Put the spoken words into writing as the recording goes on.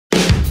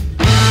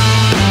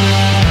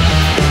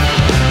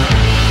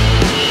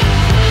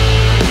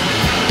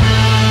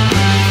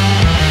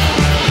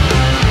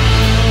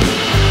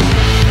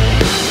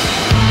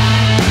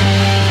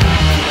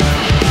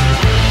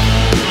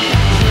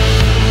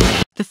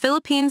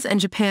Philippines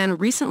and Japan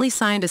recently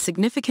signed a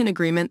significant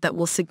agreement that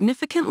will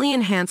significantly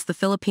enhance the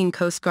Philippine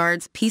Coast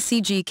Guard's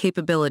PCG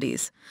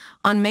capabilities.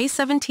 On May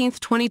 17,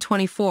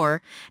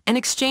 2024, an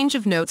exchange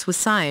of notes was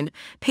signed,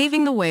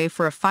 paving the way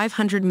for a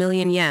 500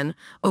 million yen,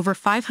 over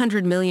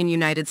 500 million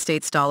United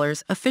States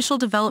dollars, official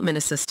development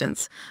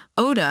assistance,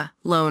 ODA,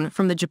 loan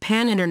from the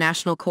Japan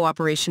International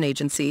Cooperation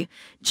Agency,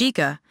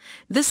 JICA.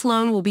 This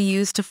loan will be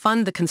used to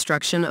fund the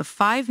construction of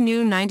 5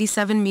 new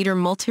 97-meter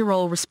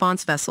Multirole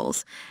Response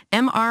Vessels,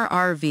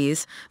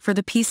 MRRVs, for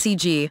the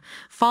PCG,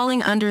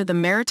 falling under the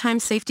Maritime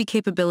Safety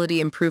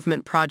Capability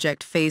Improvement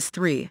Project Phase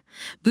 3,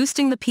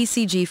 boosting the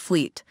PCG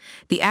fleet.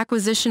 The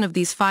acquisition of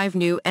these 5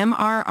 new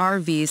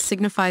MRRVs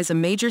signifies a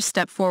major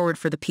step forward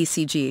for the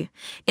PCG.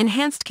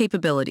 Enhanced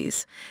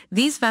capabilities.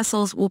 These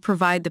vessels will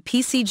provide the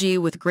PCG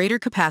with greater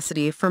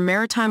capacity for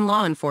maritime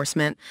law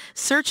enforcement,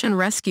 search and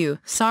rescue,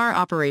 SAR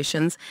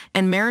operations,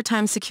 and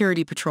maritime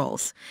security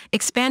patrols.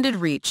 Expanded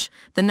reach.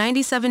 The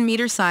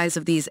 97-meter size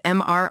of these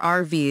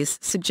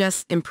MRRVs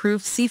suggests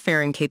improved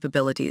seafaring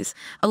capabilities,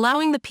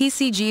 allowing the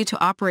PCG to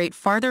operate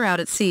farther out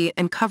at sea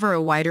and cover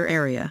a wider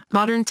area.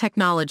 Modern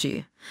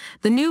technology.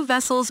 The new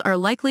vessels are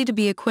likely to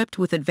be equipped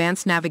with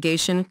advanced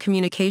navigation,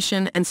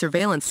 communication, and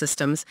surveillance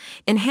systems,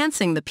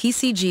 enhancing the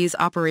PCG's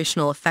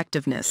operational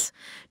effectiveness.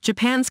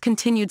 Japan's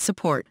continued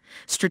support.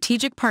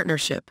 Strategic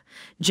partnership.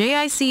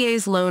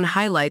 JICA's loan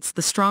highlights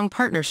the strong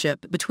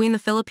partnership between the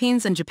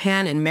Philippines and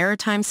Japan in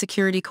maritime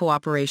security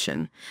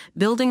cooperation.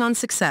 Building on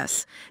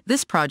success.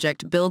 This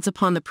project builds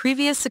upon the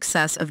previous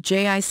success of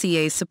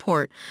JICA's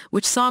support,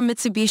 which saw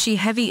Mitsubishi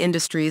Heavy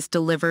Industries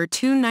deliver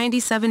 2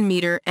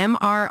 97-meter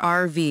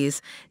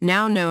MRRVs,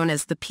 now known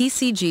as the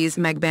PCG's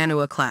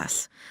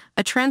Magbanua-class.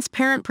 A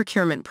transparent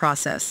procurement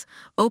process.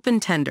 Open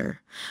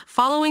tender.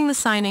 Following the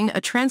signing,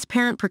 a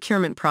transparent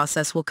procurement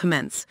process will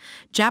commence.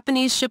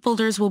 Japanese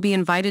shipbuilders will be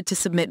invited to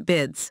submit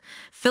bids.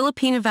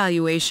 Philippine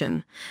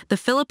evaluation. The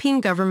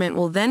Philippine government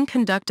will then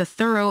conduct a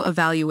thorough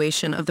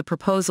evaluation of the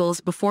proposals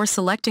before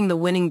selecting the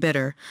winning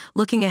bidder.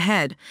 Looking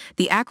ahead,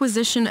 the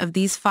acquisition of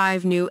these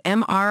 5 new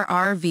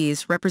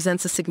MRRVs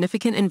represents a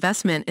significant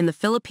investment in the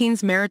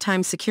Philippines'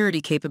 maritime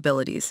security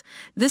capabilities.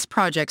 This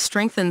project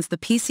strengthens the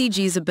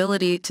PCG's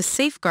ability to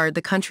safeguard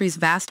the country's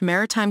vast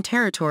maritime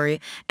territory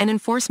and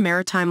enforce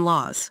maritime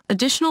laws.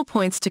 Additional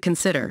points to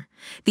consider.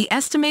 The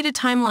estimated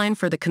timeline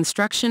for the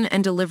construction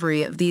and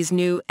delivery of these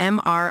new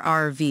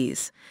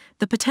MRRVs.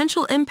 The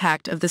potential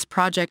impact of this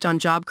project on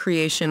job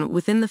creation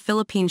within the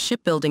Philippine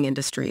shipbuilding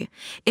industry,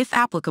 if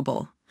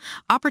applicable.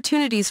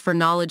 Opportunities for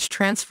knowledge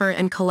transfer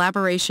and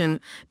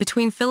collaboration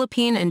between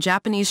Philippine and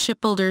Japanese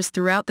shipbuilders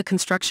throughout the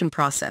construction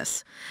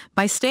process.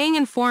 By staying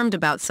informed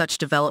about such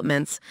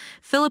developments,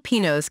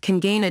 Filipinos can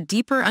gain a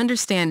deeper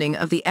understanding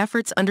of the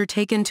efforts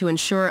undertaken to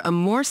ensure a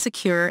more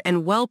secure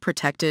and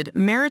well-protected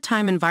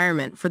maritime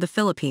environment for the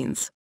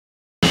Philippines.